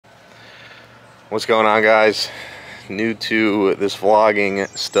What's going on, guys? New to this vlogging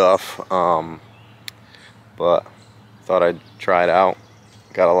stuff, but thought I'd try it out.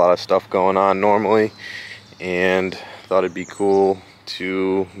 Got a lot of stuff going on normally, and thought it'd be cool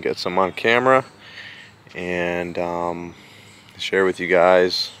to get some on camera and share with you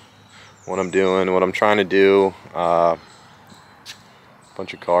guys what I'm doing, what I'm trying to do. Bunch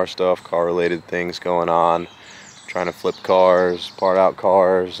of car stuff, car related things going on. Trying to flip cars, part out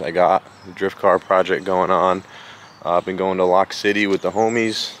cars. I got a drift car project going on. I've been going to Lock City with the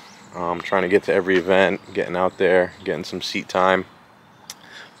homies. Trying to get to every event, getting out there, getting some seat time.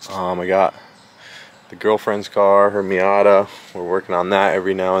 I got the girlfriend's car, her Miata. We're working on that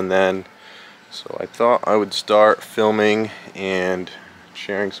every now and then. So I thought I would start filming and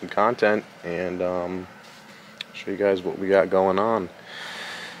sharing some content and show you guys what we got going on.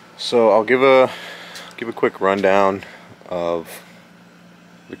 So I'll give a quick rundown of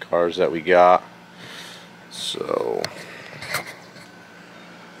the cars that we got. So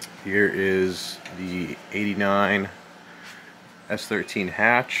here is the 89 S13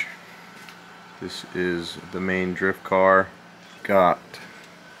 hatch. This is the main drift car. Got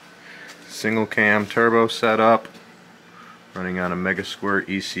single cam turbo setup, running on a Mega Squirt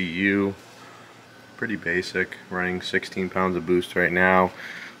ECU. Pretty basic, running 16 pounds of boost right now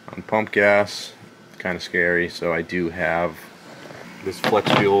on pump gas. Kind of scary, so I do have this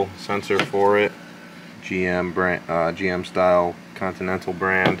flex fuel sensor for it, GM brand, GM style Continental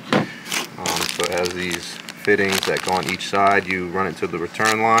brand. So it has these fittings that go on each side. You run it to the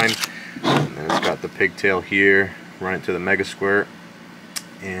return line, and then it's got the pigtail here. Run it to the Mega Squirt,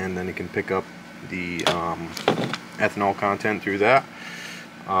 and then you can pick up the ethanol content through that.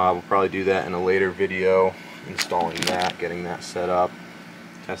 We'll probably do that in a later video, installing that, getting that set up,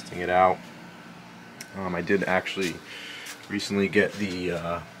 testing it out. I did actually recently get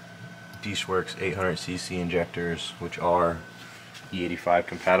the D-Works 800cc injectors, which are E85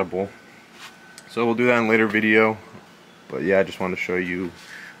 compatible. So we'll do that in a later video. But yeah, I just wanted to show you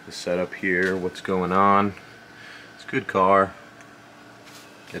the setup here, what's going on. It's a good car,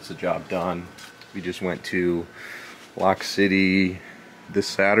 gets the job done. We just went to Lock City this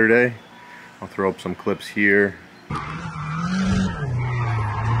Saturday. I'll throw up some clips here.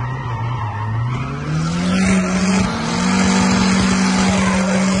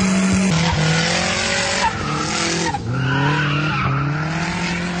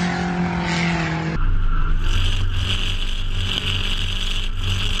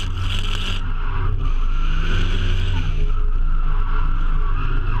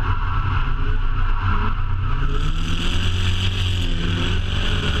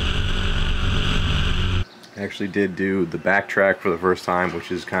 Actually did do the backtrack for the first time,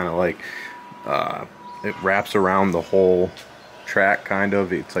 which is kind of like it wraps around the whole track, kind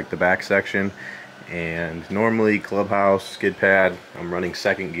of. It's like the back section, and normally clubhouse, skid pad, I'm running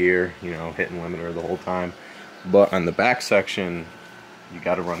second gear, you know, hitting limiter the whole time. But on the back section you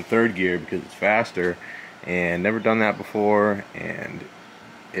got to run third gear because it's faster, and never done that before, and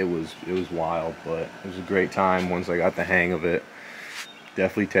it was wild, but it was a great time once I got the hang of it.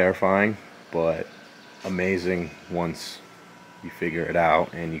 Definitely terrifying, but amazing once you figure it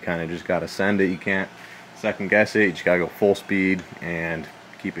out, and you kind of just gotta send it. You can't second guess it. You just gotta go full speed and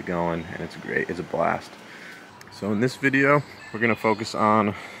keep it going, and it's a blast. So in this video we're gonna focus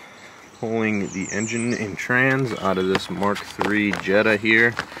on pulling the engine and trans out of this Mk3 Jetta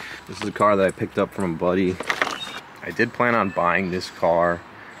here. This is a car that I picked up from a buddy. I did plan on buying this car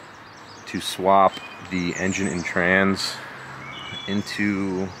to swap the engine and trans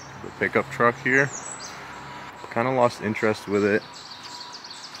into the pickup truck here. Kind of lost interest with it.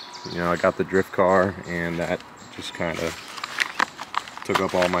 You know, I got the drift car, and that just kind of took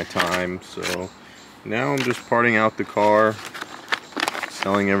up all my time. So now I'm just parting out the car,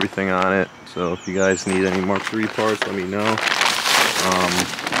 selling everything on it. So if you guys need any Mk3 parts, let me know.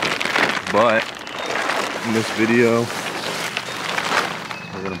 But in this video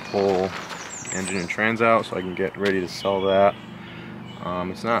we're gonna pull the engine and trans out so I can get ready to sell that.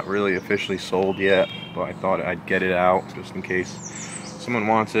 It's not really officially sold yet, but I thought I'd get it out just in case someone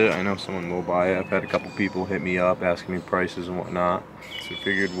wants it. I know someone will buy it. I've had a couple people hit me up asking me prices and whatnot. So I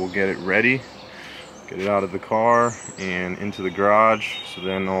figured we'll get it ready, get it out of the car and into the garage. So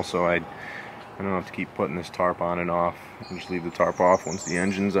then also I don't have to keep putting this tarp on and off. I just leave the tarp off once the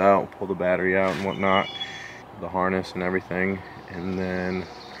engine's out, pull the battery out and whatnot, the harness and everything, and then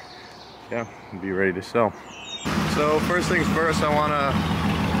yeah, be ready to sell. So first things first, I want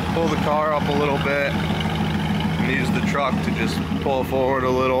to pull the car up a little bit and use the truck to just pull it forward a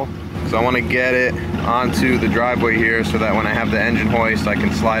little, because I want to get it onto the driveway here so that when I have the engine hoist I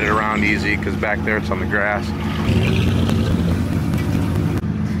can slide it around easy because back there it's on the grass.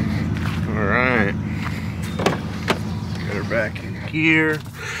 Alright, got her back in gear.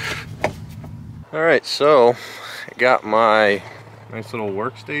 Alright, so I got my nice little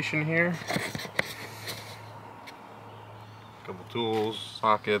workstation here. Couple tools,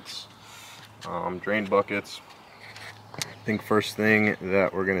 sockets, drain buckets. I think first thing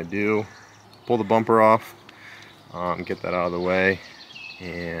that we're gonna do, pull the bumper off, get that out of the way,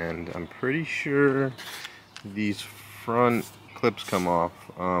 and I'm pretty sure these front clips come off.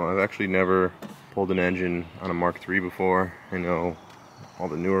 I've actually never pulled an engine on a Mark III before. I know all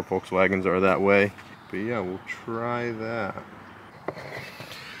the newer Volkswagens are that way, but yeah, we'll try that.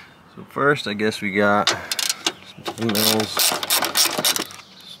 So first, I guess we got some 10 mils,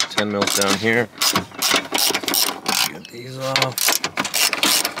 10 mils down here. Get these off.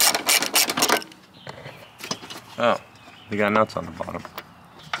 Oh, they got nuts on the bottom.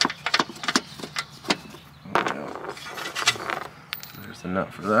 There's the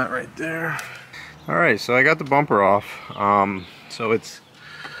nut for that right there. Alright, so I got the bumper off. So it's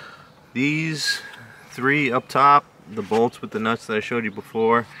these three up top, the bolts with the nuts that I showed you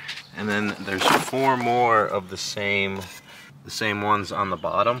before, and then there's 4 more of the same ones on the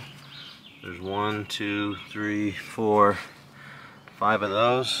bottom. There's 1, 2, 3, 4, 5 of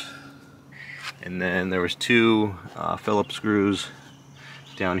those. And then there was 2 Phillips screws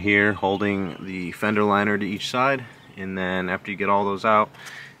down here holding the fender liner to each side. And then after you get all those out,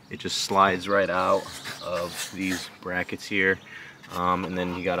 it just slides right out of these brackets here. And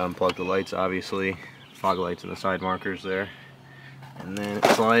then you gotta unplug the lights, obviously. Fog lights and the side markers there. And then it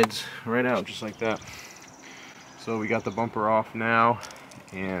slides right out just like that. So we got the bumper off now.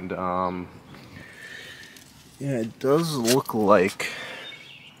 And yeah, it does look like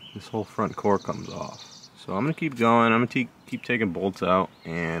this whole front core comes off. So I'm gonna keep going. I'm gonna keep taking bolts out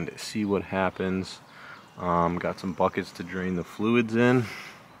and see what happens. Got some buckets to drain the fluids in,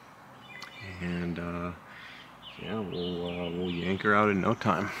 and yeah, we'll yank her out in no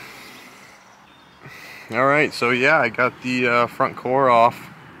time. All right, so yeah, I got the front core off.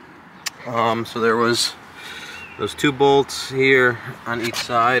 So there was those 2 bolts here on each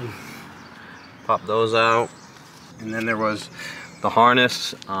side. Pop those out, and then there was the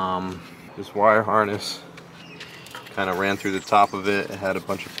harness. This wire harness kind of ran through the top of it. It had a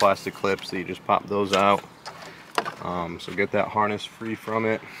bunch of plastic clips, so you just pop those out. So get that harness free from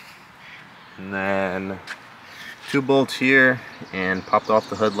it. And then 2 bolts here, and popped off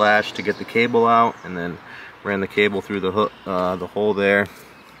the hood latch to get the cable out, and then ran the cable through the hole there,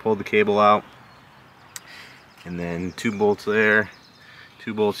 pulled the cable out, and then 2 bolts there,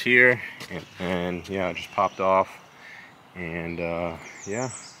 2 bolts here, and yeah, it just popped off. And yeah,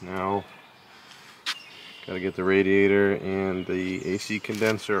 now gotta get the radiator and the AC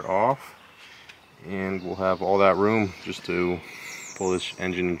condenser off, and we'll have all that room just to pull this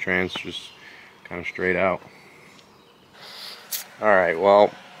engine and trans just kind of straight out. Alright,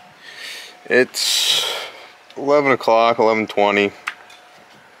 well, it's 11 o'clock, 11:20.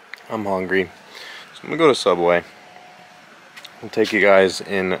 I'm hungry, so I'm gonna go to Subway. I'll take you guys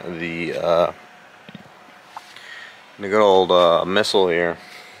in the good old missile here.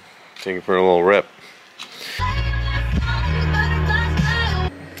 Take it for a little rip.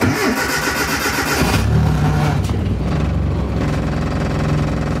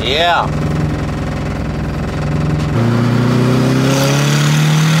 Yeah.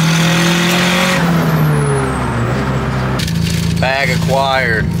 Bag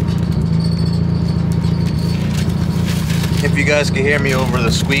acquired. If you guys can hear me over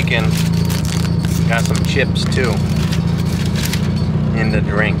the squeaking, got some chips too in the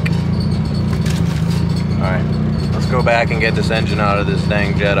drink. Alright, let's go back and get this engine out of this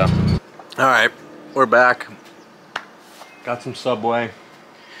dang Jetta. Alright, we're back. Got some Subway.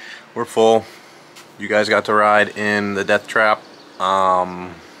 We're full. You guys got to ride in the death trap.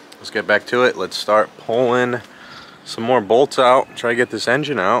 Let's get back to it. Let's start pulling some more bolts out. Try to get this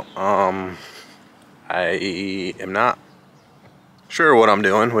engine out. I am not sure what I'm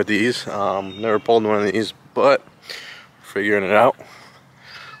doing with these. Never pulled one of these, but figuring it out.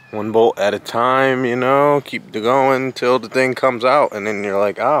 1 bolt at a time, you know, keep going till the thing comes out, and then you're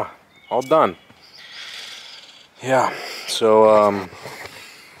like, ah, all done. Yeah, so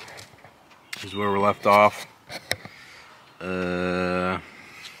this is where we're left off.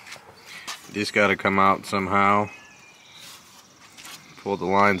 Just gotta come out somehow. Pull the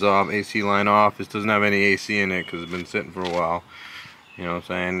lines off, AC line off. This doesn't have any AC in it because it's been sitting for a while. You know what I'm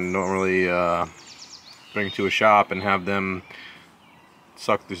saying? Don't really bring it to a shop and have them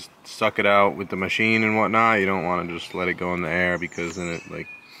suck it out with the machine and whatnot. You don't want to just let it go in the air, because then it like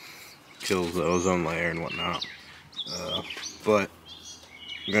kills the ozone layer and whatnot. But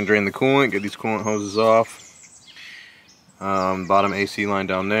I'm gonna drain the coolant, get these coolant hoses off. Bottom AC line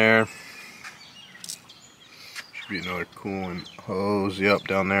down there. Should be another coolant hose, yep,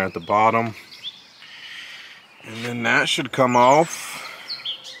 down there at the bottom. And then that should come off.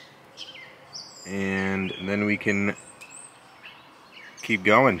 And then we can keep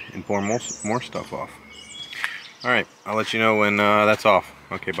going and pour more stuff off. Alright, I'll let you know when that's off.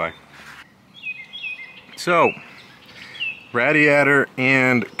 Okay, bye. So, radiator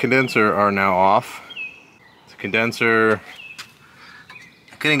and condenser are now off. The condenser,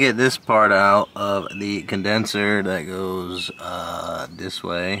 I couldn't get this part out of the condenser that goes this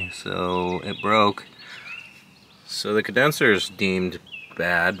way, so it broke. So the condenser is deemed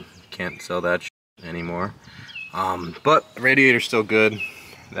bad. Can't sell that anymore. But the radiator's still good.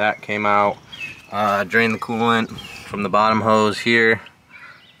 That came out. Drained the coolant from the bottom hose here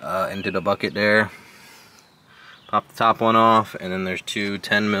into the bucket there. Pop the top one off, and then there's two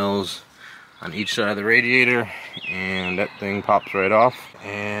 10 mils on each side of the radiator, and that thing pops right off.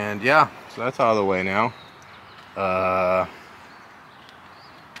 And yeah, so that's out of the way now. Now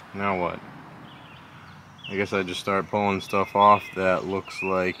what? I guess I just start pulling stuff off that looks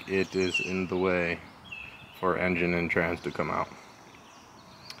like it is in the way for engine and trans to come out.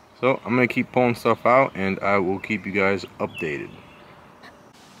 So I'm gonna keep pulling stuff out, and I will keep you guys updated.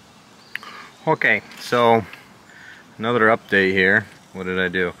 Okay, so another update here. What did I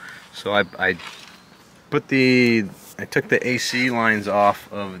do? So I took the AC lines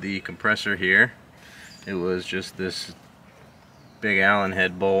off of the compressor here. It was just this big Allen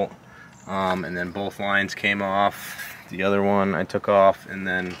head bolt, and then both lines came off. The other one I took off, and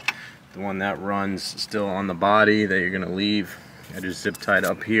then the one that runs still on the body that you're gonna leave, I just zip tied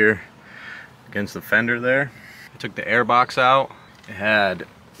up here against the fender there. I took the air box out. It had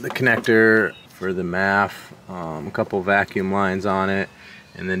the connector for the MAF, a couple vacuum lines on it,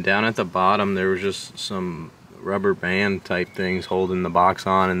 and then down at the bottom there was just some rubber band type things holding the box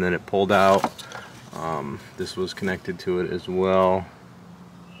on, and then it pulled out. This was connected to it as well.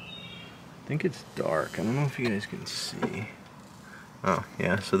 I think it's dark. I don't know if you guys can see. Oh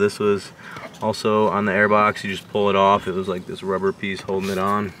yeah, so this was also on the airbox. You just pull it off. It was like this rubber piece holding it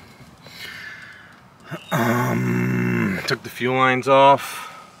on. Took the fuel lines off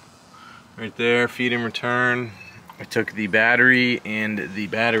right there, feed and return. I took the battery and the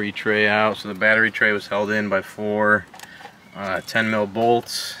battery tray out. So the battery tray was held in by four 10 mil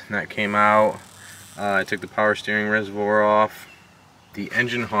bolts, and that came out. I took the power steering reservoir off. The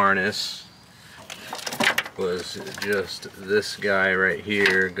engine harness was just this guy right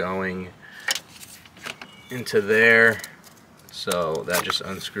here going into there, so that just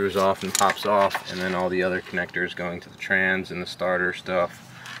unscrews off and pops off, and then all the other connectors going to the trans and the starter stuff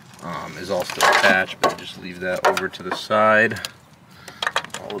is all still attached, but just leave that over to the side.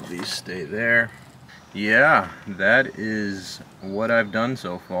 All of these stay there. Yeah, that is what I've done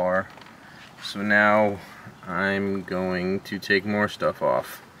so far. So now I'm going to take more stuff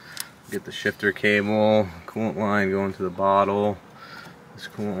off. Get the shifter cable, coolant line going to the bottle, this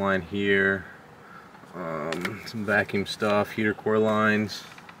coolant line here, some vacuum stuff, heater core lines.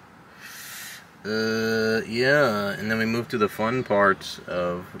 Yeah, and then we move to the fun parts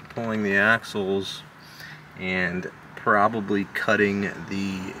of pulling the axles and probably cutting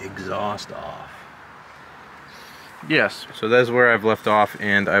the exhaust off. Yes, so that's where I've left off,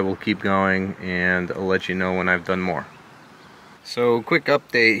 and I will keep going, and I'll let you know when I've done more. So quick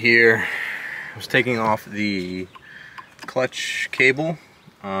update here. I was taking off the clutch cable.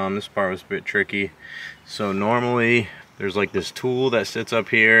 This part was a bit tricky. So normally there's like this tool that sits up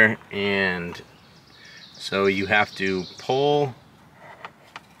here, and so you have to hold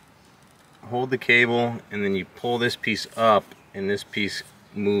the cable, and then you pull this piece up, and this piece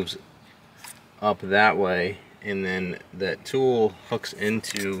moves up that way, and then that tool hooks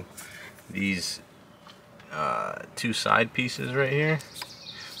into these two side pieces right here,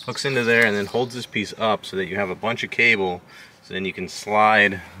 hooks into there, and then holds this piece up so that you have a bunch of cable. So then you can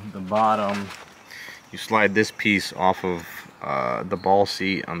slide the bottom, you slide this piece off of the ball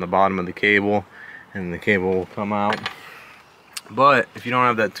seat on the bottom of the cable, and the cable will come out. But if you don't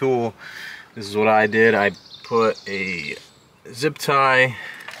have that tool, this is what I did. I put a zip tie,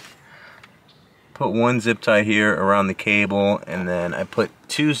 put one zip tie here around the cable, and then I put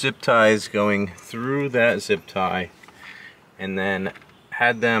two zip ties going through that zip tie, and then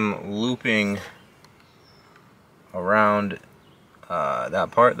had them looping around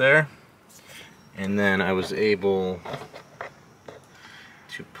that part there, and then I was able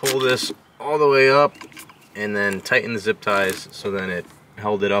to pull this all the way up and then tighten the zip ties so then it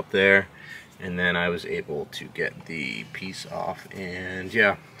held it up there, and then I was able to get the piece off, and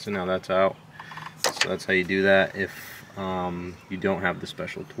yeah, so now that's out. So that's how you do that if you don't have the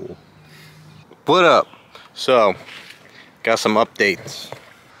special tool. What up? So, got some updates.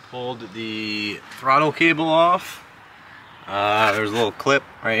 Pulled the throttle cable off. There's a little clip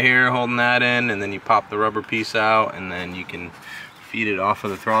right here holding that in, and then you pop the rubber piece out, and then you can feed it off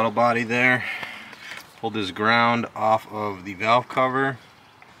of the throttle body there. Pulled this ground off of the valve cover.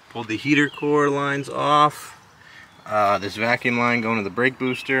 Pulled the heater core lines off. This vacuum line going to the brake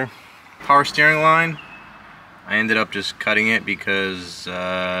booster. Power steering line, I ended up just cutting it because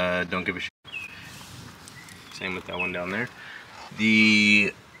don't give a shit. Same with that one down there.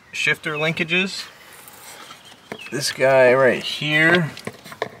 The shifter linkages, this guy right here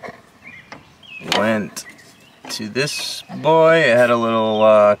went to this boy. It had a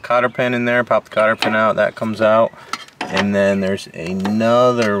little cotter pin in there. Pop the cotter pin out, that comes out. And then there's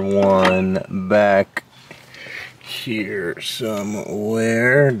another one back here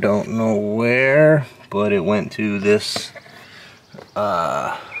somewhere, don't know where, but it went to this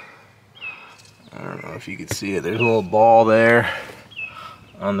I don't know if you can see it, there's a little ball there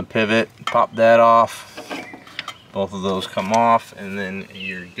on the pivot. Pop that off, both of those come off, and then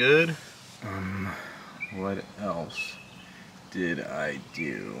you're good. What else did I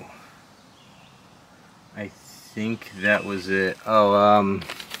do? I think that was it. Oh,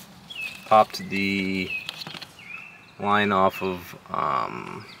 popped the line off of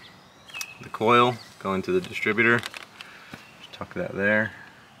the coil going to the distributor. Just tuck that there,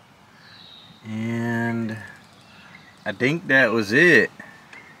 and I think that was it.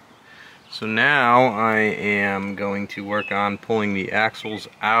 So now I am going to work on pulling the axles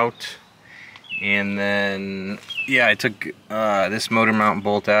out, and then yeah, I took this motor mount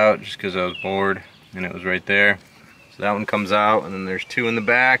bolt out just because I was bored and it was right there. So that one comes out, and then there's two in the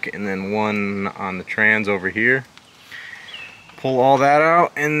back and then one on the trans over here. Pull all that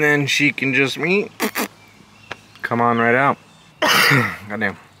out, and then she can just come on right out.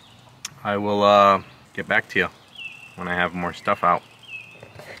 Goddamn. I will get back to you when I have more stuff out.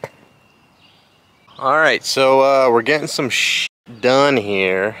 Alright, so we're getting some done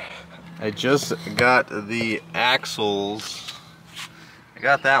here. I just got the axles. I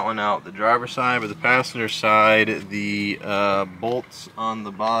got that one out, the driver's side, but the passenger side, the bolts on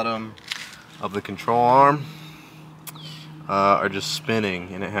the bottom of the control arm are just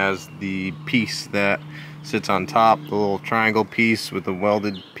spinning, and it has the piece that sits on top, the little triangle piece with the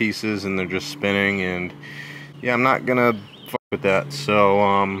welded pieces, and they're just spinning, and yeah, I'm not gonna fuck with that.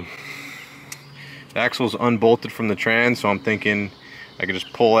 So the axle's unbolted from the trans, so I'm thinking I could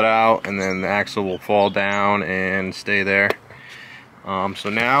just pull it out and then the axle will fall down and stay there. So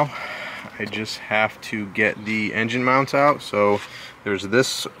now I just have to get the engine mounts out. So there's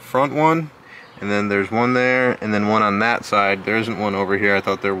this front one, and then there's one there, and then one on that side. There isn't one over here. I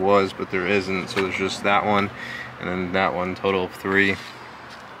thought there was, but there isn't. So there's just that one, and then that one, total of 3.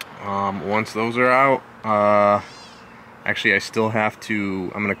 Once those are out, actually I still have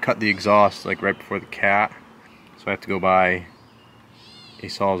to, I'm gonna cut the exhaust like right before the cat. So I have to go buy a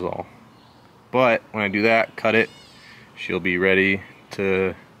Sawzall. But when I do that, cut it, she'll be ready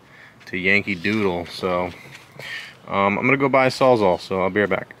to Yankee Doodle. So I'm gonna go buy a Sawzall, so I'll be right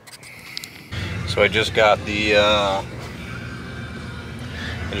back. So I just got the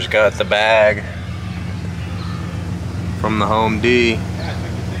bag from the Home D.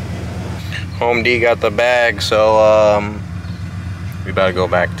 Home D got the bag, so we better go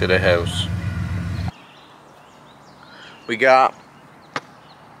back to the house. We got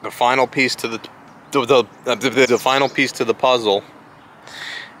the final piece to the final piece to the puzzle,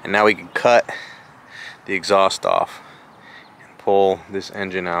 and now we can cut the exhaust off and pull this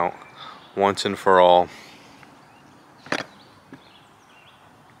engine out once and for all.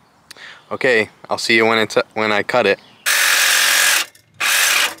 Okay, I'll see you when I cut it.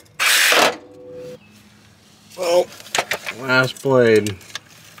 Well, last blade.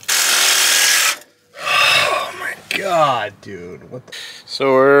 Oh my god, dude! What the?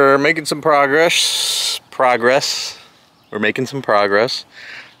 So we're making some progress. We're making some progress.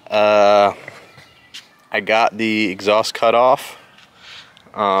 I got the exhaust cut off.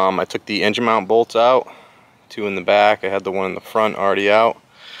 I took the engine mount bolts out, 2 in the back. I had the one in the front already out.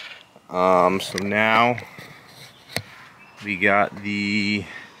 So now we got the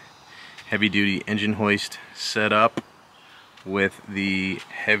heavy duty engine hoist set up with the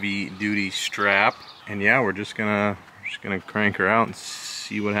heavy duty strap, and yeah, we're just gonna crank her out and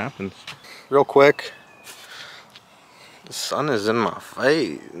see what happens. Real quick, the sun is in my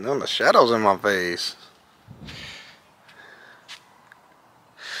face. No, the shadow's in my face.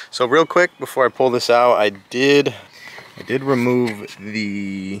 So real quick before I pull this out, I did remove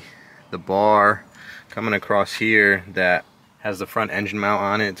the bar coming across here that has the front engine mount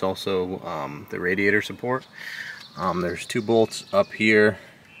on it. It's also the radiator support. There's 2 bolts up here,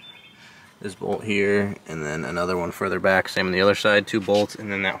 this bolt here, and then another one further back, same on the other side, 2 bolts,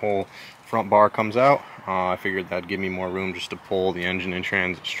 and then that whole front bar comes out. I figured that'd give me more room just to pull the engine in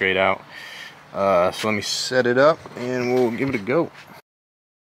transit straight out. So let me set it up and we'll give it a go.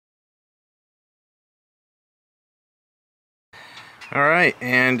 Alright,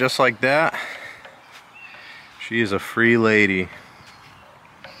 and just like that, she is a free lady.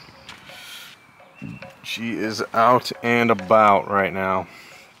 She is out and about right now.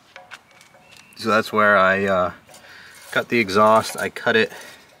 So that's where I cut the exhaust. I cut it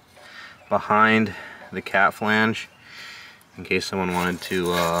behind the cat flange in case someone wanted to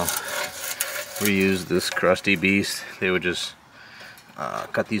reuse this crusty beast. They would just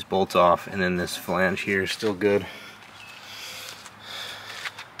cut these bolts off, and then this flange here is still good.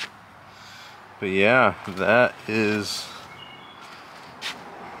 But yeah, that is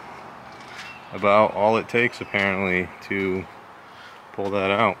about all it takes apparently to pull that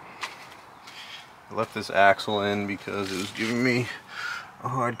out. I left this axle in because it was giving me a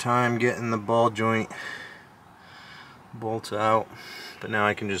hard time getting the ball joint bolts out, but now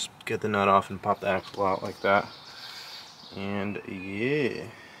I can just get the nut off and pop the axle out like that, and yeah,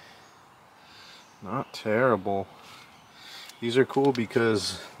 not terrible. These are cool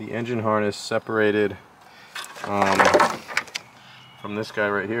because the engine harness separated from this guy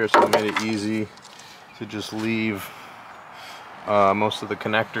right here, so it made it easy to just leave most of the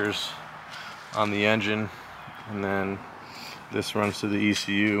connectors on the engine, and then this runs to the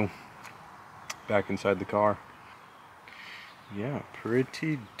ECU back inside the car. Yeah,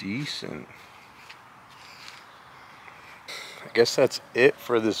 pretty decent. I guess that's it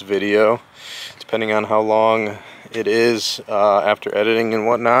for this video, depending on how long it is after editing and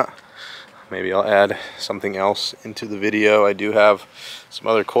whatnot. Maybe I'll add something else into the video. I do have some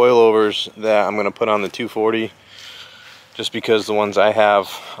other coilovers that I'm going to put on the 240, just because the ones I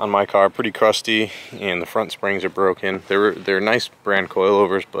have on my car are pretty crusty and the front springs are broken. They're nice brand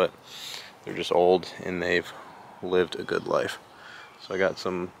coilovers, but they're just old and they've lived a good life. So I got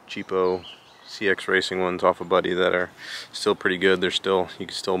some cheapo CX Racing ones off a buddy that are still pretty good. They're still, you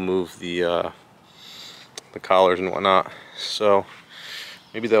can still move the collars and whatnot. So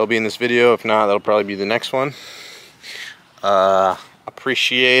maybe that'll be in this video. If not, that'll probably be the next one.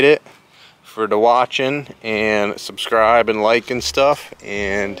 Appreciate it for the watching, and subscribe and like and stuff,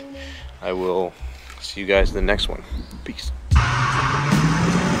 and I will see you guys in the next one. Peace.